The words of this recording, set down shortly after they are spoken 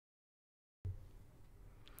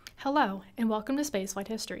Hello, and welcome to Spaceflight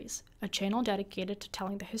Histories, a channel dedicated to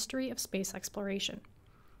telling the history of space exploration.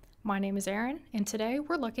 My name is Erin, and today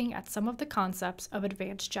we're looking at some of the concepts of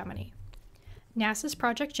Advanced Gemini. NASA's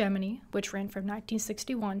Project Gemini, which ran from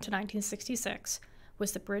 1961 to 1966,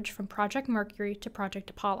 was the bridge from Project Mercury to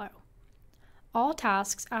Project Apollo. All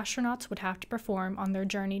tasks astronauts would have to perform on their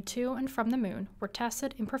journey to and from the moon were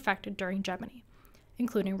tested and perfected during Gemini,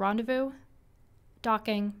 including rendezvous,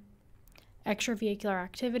 docking, extravehicular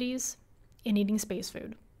activities, and eating space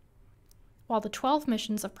food. While the 12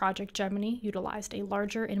 missions of Project Gemini utilized a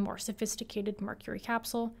larger and more sophisticated Mercury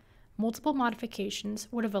capsule, multiple modifications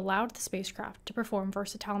would have allowed the spacecraft to perform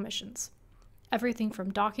versatile missions, everything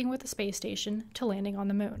from docking with the space station to landing on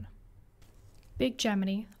the moon. Big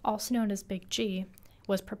Gemini, also known as Big G,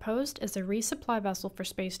 was proposed as a resupply vessel for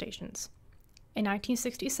space stations. In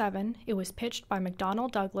 1967, it was pitched by McDonnell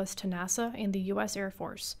Douglas to NASA and the U.S. Air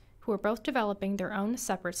Force, who were both developing their own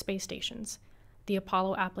separate space stations, the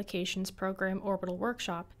Apollo Applications Program Orbital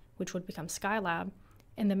Workshop, which would become Skylab,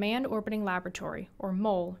 and the Manned Orbiting Laboratory, or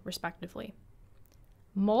MOL, respectively.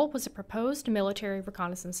 MOL was a proposed military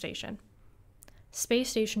reconnaissance station. Space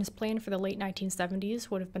stations planned for the late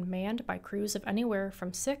 1970s would have been manned by crews of anywhere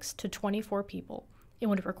from 6 to 24 people,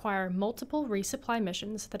 and would require multiple resupply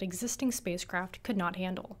missions that existing spacecraft could not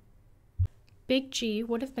handle. Big G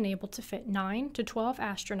would have been able to fit 9 to 12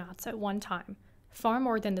 astronauts at one time, far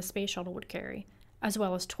more than the space shuttle would carry, as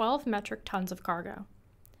well as 12 metric tons of cargo.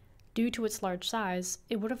 Due to its large size,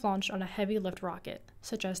 it would have launched on a heavy lift rocket,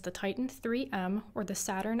 such as the Titan 3M or the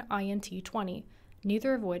Saturn INT-20,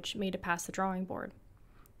 neither of which made it past the drawing board.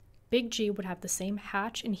 Big G would have the same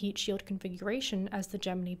hatch and heat shield configuration as the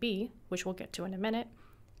Gemini B, which we'll get to in a minute,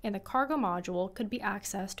 and the cargo module could be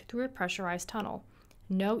accessed through a pressurized tunnel.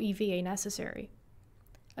 No EVA necessary.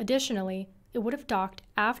 Additionally, it would have docked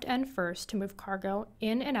aft end first to move cargo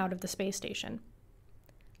in and out of the space station.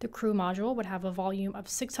 The crew module would have a volume of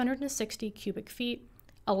 660 cubic feet,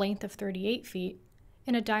 a length of 38 feet,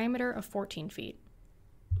 and a diameter of 14 feet.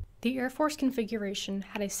 The Air Force configuration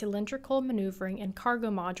had a cylindrical maneuvering and cargo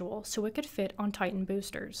module so it could fit on Titan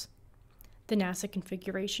boosters. The NASA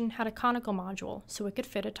configuration had a conical module so it could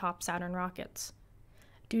fit atop Saturn rockets.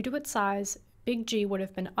 Due to its size, Big G would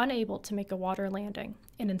have been unable to make a water landing,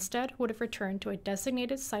 and instead would have returned to a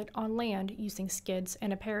designated site on land using skids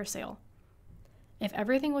and a parasail. If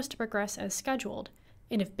everything was to progress as scheduled,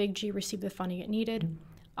 and if Big G received the funding it needed,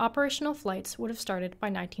 operational flights would have started by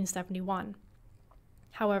 1971.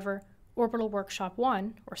 However, Orbital Workshop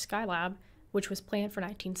 1, or Skylab, which was planned for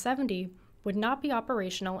 1970, would not be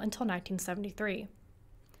operational until 1973.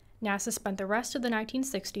 NASA spent the rest of the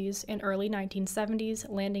 1960s and early 1970s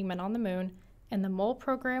landing men on the moon, and the MOL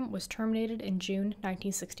program was terminated in June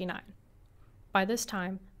 1969. By this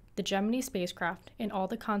time, the Gemini spacecraft and all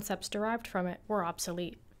the concepts derived from it were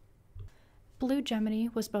obsolete. Blue Gemini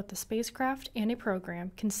was both a spacecraft and a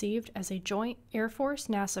program conceived as a joint Air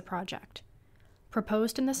Force-NASA project.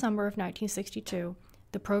 Proposed in the summer of 1962,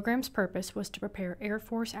 the program's purpose was to prepare Air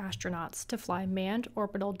Force astronauts to fly Manned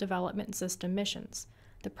Orbital Development System missions,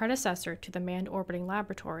 the predecessor to the Manned Orbiting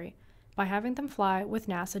Laboratory, by having them fly with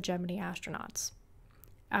NASA Gemini astronauts.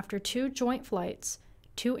 After 2 joint flights,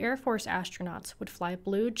 2 Air Force astronauts would fly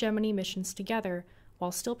Blue Gemini missions together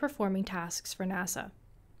while still performing tasks for NASA.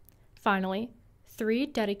 Finally, 3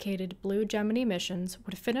 dedicated Blue Gemini missions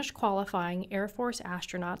would finish qualifying Air Force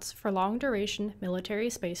astronauts for long-duration military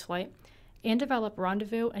spaceflight and develop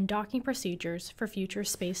rendezvous and docking procedures for future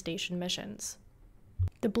space station missions.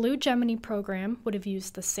 The Blue Gemini program would have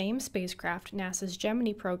used the same spacecraft NASA's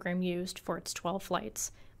Gemini program used for its 12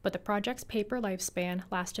 flights, but the project's paper lifespan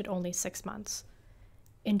lasted only 6 months.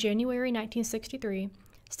 In January 1963,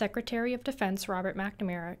 Secretary of Defense Robert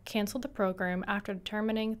McNamara canceled the program after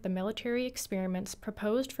determining the military experiments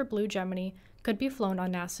proposed for Blue Gemini could be flown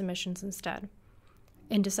on NASA missions instead.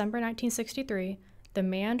 In December 1963, the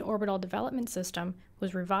Manned Orbital Development System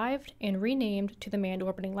was revived and renamed to the Manned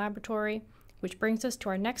Orbiting Laboratory, which brings us to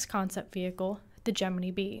our next concept vehicle, the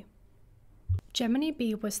Gemini B. Gemini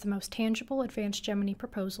B was the most tangible Advanced Gemini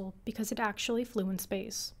proposal because it actually flew in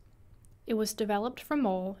space. It was developed from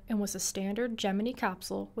MOL and was a standard Gemini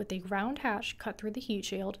capsule with a round hatch cut through the heat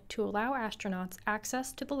shield to allow astronauts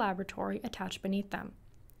access to the laboratory attached beneath them.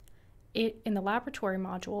 It and the laboratory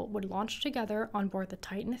module would launch together on board the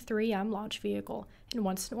Titan 3M launch vehicle, and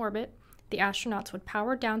once in orbit, the astronauts would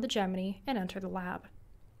power down the Gemini and enter the lab.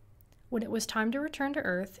 When it was time to return to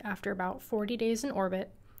Earth after about 40 days in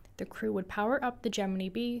orbit, the crew would power up the Gemini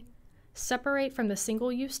B, separate from the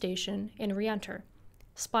single-use station, and re-enter,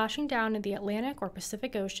 splashing down in the Atlantic or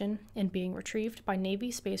Pacific Ocean and being retrieved by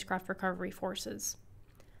Navy spacecraft recovery forces.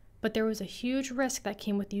 but there was a huge risk that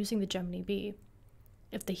came with using the Gemini B.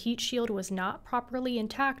 If the heat shield was not properly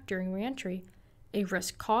intact during re-entry, a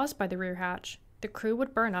risk caused by the rear hatch, the crew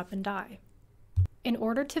would burn up and die. In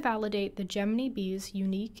order to validate the Gemini B's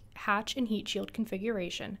unique hatch and heat shield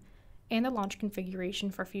configuration and the launch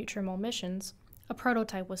configuration for future MOL missions, a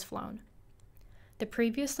prototype was flown. The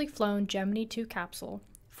previously flown Gemini 2 capsule,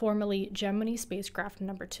 formerly Gemini Spacecraft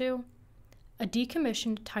No. 2, a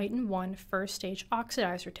decommissioned Titan 1 first stage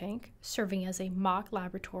oxidizer tank serving as a mock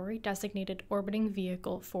laboratory designated orbiting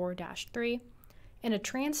vehicle 4-3, and a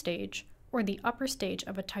trans stage, or the upper stage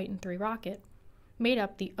of a Titan 3 rocket, made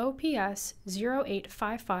up the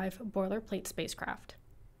OPS-0855 boilerplate spacecraft.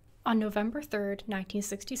 On November 3,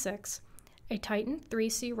 1966, a Titan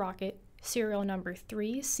 3C rocket, serial number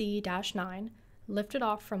 3C-9, lifted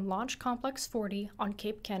off from Launch Complex 40 on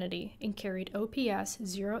Cape Kennedy and carried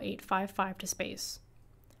OPS-0855 to space.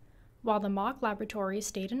 While the mock laboratory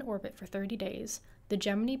stayed in orbit for 30 days, the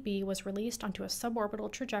Gemini B was released onto a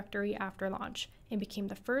suborbital trajectory after launch and became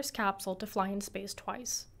the first capsule to fly in space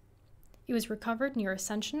twice. It was recovered near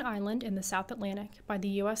Ascension Island in the South Atlantic by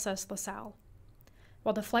the USS LaSalle.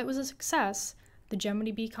 While the flight was a success, the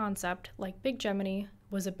Gemini B concept, like Big Gemini,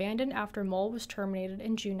 was abandoned after MOL was terminated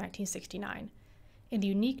in June 1969, and the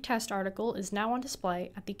unique test article is now on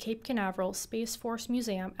display at the Cape Canaveral Space Force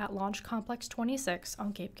Museum at Launch Complex 26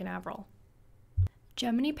 on Cape Canaveral.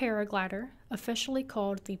 Gemini Paraglider, officially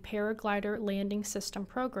called the Paraglider Landing System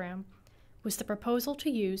Program, was the proposal to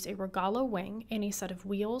use a Rogallo wing and a set of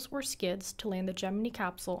wheels or skids to land the Gemini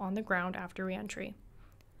capsule on the ground after re-entry.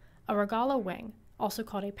 A Rogallo wing, also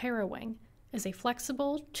called a parawing, is a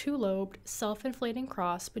flexible, two-lobed, self-inflating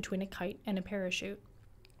cross between a kite and a parachute.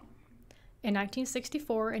 In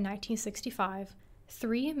 1964 and 1965,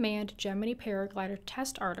 3 manned Gemini Paraglider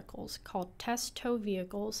test articles called test tow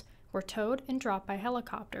vehicles were towed and dropped by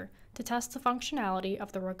helicopter to test the functionality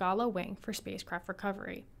of the Rogallo wing for spacecraft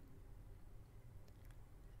recovery.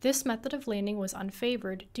 This method of landing was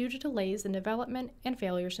unfavored due to delays in development and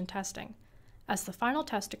failures in testing, as the final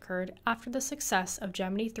test occurred after the success of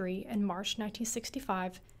Gemini 3 in March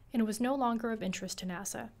 1965 and was no longer of interest to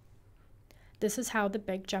NASA. This is how the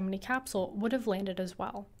Big Gemini capsule would have landed as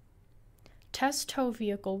well. Test Tow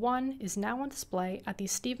Vehicle 1 is now on display at the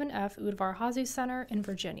Stephen F. Udvar-Hazy Center in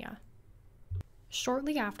Virginia.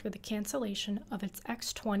 Shortly after the cancellation of its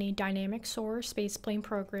X-20 Dynamic Soarer spaceplane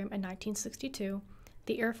program in 1962,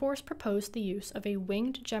 the Air Force proposed the use of a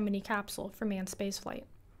winged Gemini capsule for manned spaceflight.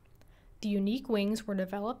 The unique wings were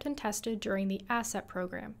developed and tested during the ASSET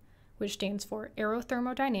program, which stands for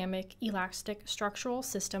Aerothermodynamic Elastic Structural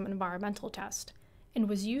System Environmental Test, and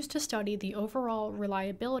was used to study the overall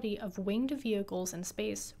reliability of winged vehicles in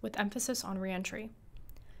space with emphasis on re-entry.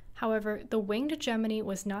 However, the winged Gemini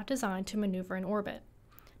was not designed to maneuver in orbit.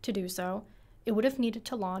 To do so, it would have needed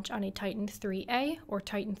to launch on a Titan 3A or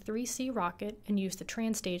Titan 3C rocket and use the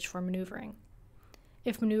trans stage for maneuvering.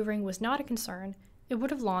 If maneuvering was not a concern, it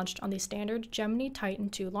would have launched on the standard Gemini Titan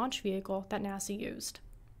II launch vehicle that NASA used.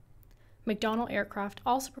 McDonnell Aircraft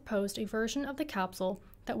also proposed a version of the capsule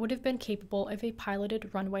that would have been capable of a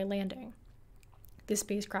piloted runway landing. The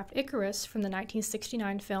spacecraft Icarus from the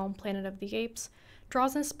 1969 film Planet of the Apes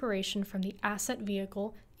draws inspiration from the ASSET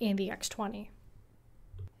vehicle and the X-20.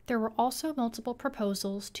 There were also multiple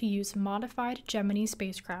proposals to use modified Gemini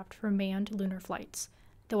spacecraft for manned lunar flights,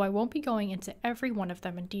 though I won't be going into every one of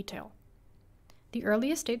them in detail. The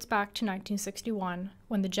earliest dates back to 1961,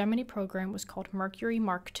 when the Gemini program was called Mercury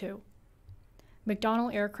Mark II.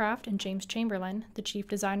 McDonnell Aircraft and James Chamberlain, the chief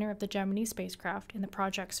designer of the Gemini spacecraft and the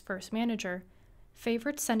project's first manager,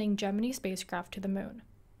 favored sending Gemini spacecraft to the moon.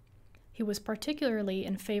 He was particularly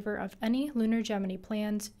in favor of any Lunar Gemini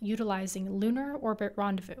plans utilizing Lunar Orbit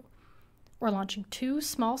Rendezvous, or launching 2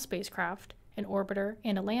 small spacecraft, an orbiter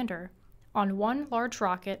and a lander, on one large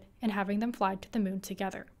rocket and having them fly to the moon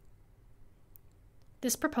together.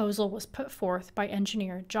 This proposal was put forth by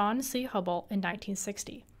engineer John C. Hubble in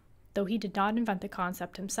 1960, though he did not invent the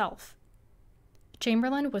concept himself.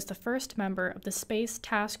 Chamberlain was the first member of the Space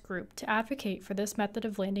Task Group to advocate for this method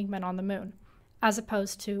of landing men on the moon, as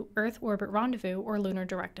opposed to Earth Orbit Rendezvous or Lunar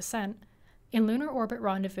Direct Descent, and Lunar Orbit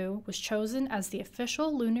Rendezvous was chosen as the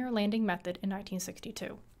official lunar landing method in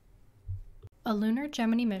 1962. A Lunar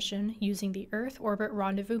Gemini mission using the Earth Orbit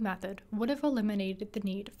Rendezvous method would have eliminated the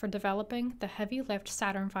need for developing the heavy-lift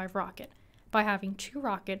Saturn V rocket by having 2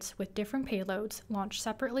 rockets with different payloads launch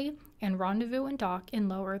separately and rendezvous and dock in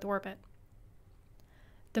low Earth orbit.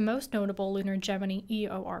 The most notable Lunar Gemini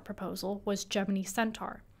EOR proposal was Gemini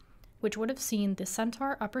Centaur, which would have seen the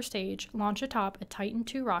Centaur upper stage launch atop a Titan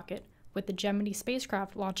II rocket with the Gemini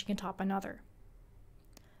spacecraft launching atop another.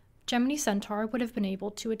 Gemini Centaur would have been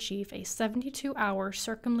able to achieve a 72-hour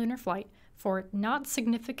circumlunar flight for not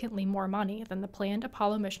significantly more money than the planned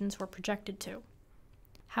Apollo missions were projected to.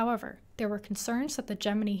 However, there were concerns that the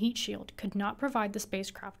Gemini heat shield could not provide the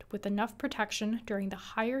spacecraft with enough protection during the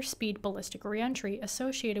higher speed ballistic reentry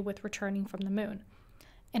associated with returning from the Moon,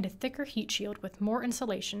 and a thicker heat shield with more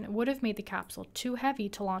insulation would have made the capsule too heavy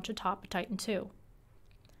to launch atop Titan II.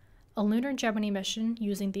 A Lunar Gemini mission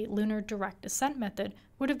using the Lunar Direct Descent method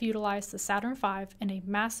would have utilized the Saturn V and a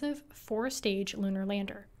massive 4-stage lunar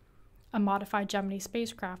lander. A modified Gemini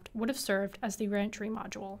spacecraft would have served as the reentry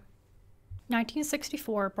module.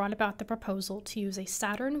 1964 brought about the proposal to use a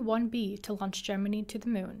Saturn 1B to launch Gemini to the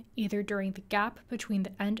Moon, either during the gap between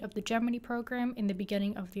the end of the Gemini program and the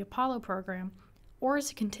beginning of the Apollo program, or as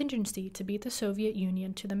a contingency to beat the Soviet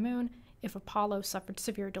Union to the Moon if Apollo suffered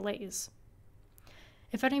severe delays.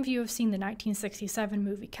 If any of you have seen the 1967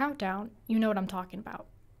 movie Countdown, you know what I'm talking about.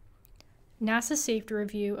 NASA's safety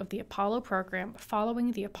review of the Apollo program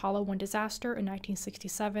following the Apollo 1 disaster in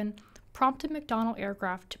 1967 prompted McDonnell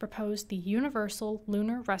Aircraft to propose the Universal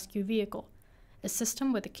Lunar Rescue Vehicle, a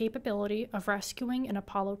system with the capability of rescuing an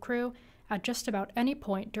Apollo crew at just about any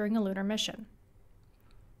point during a lunar mission.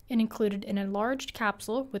 It included an enlarged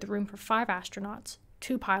capsule with room for 5 astronauts,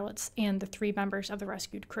 2 pilots, and the 3 members of the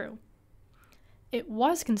rescued crew. It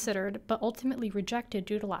was considered, but ultimately rejected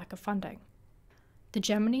due to lack of funding. The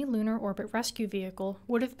Gemini Lunar Orbit Rescue Vehicle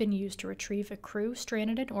would have been used to retrieve a crew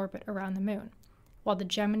stranded in orbit around the Moon, while the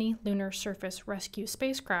Gemini Lunar Surface Rescue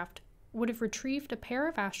spacecraft would have retrieved a pair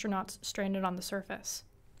of astronauts stranded on the surface.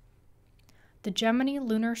 The Gemini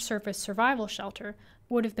Lunar Surface Survival Shelter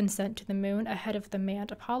would have been sent to the Moon ahead of the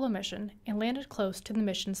manned Apollo mission and landed close to the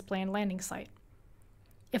mission's planned landing site.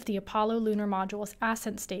 If the Apollo lunar module's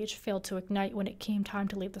ascent stage failed to ignite when it came time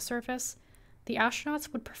to leave the surface, the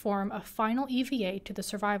astronauts would perform a final EVA to the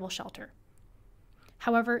survival shelter.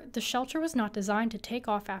 However, the shelter was not designed to take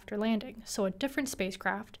off after landing, so a different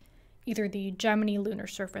spacecraft, either the Gemini Lunar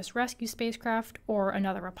Surface Rescue spacecraft or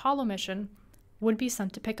another Apollo mission, would be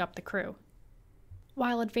sent to pick up the crew.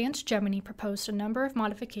 While Advanced Gemini proposed a number of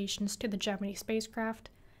modifications to the Gemini spacecraft,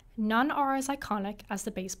 none are as iconic as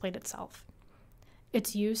the baseplate itself.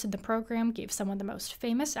 Its use in the program gave some of the most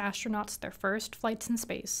famous astronauts their first flights in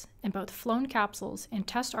space, and both flown capsules and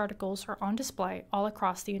test articles are on display all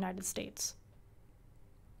across the United States.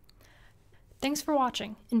 Thanks for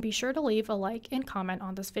watching, and be sure to leave a like and comment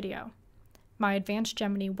on this video. My Advanced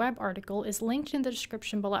Gemini web article is linked in the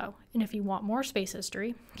description below, and if you want more space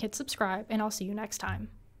history, hit subscribe and I'll see you next time.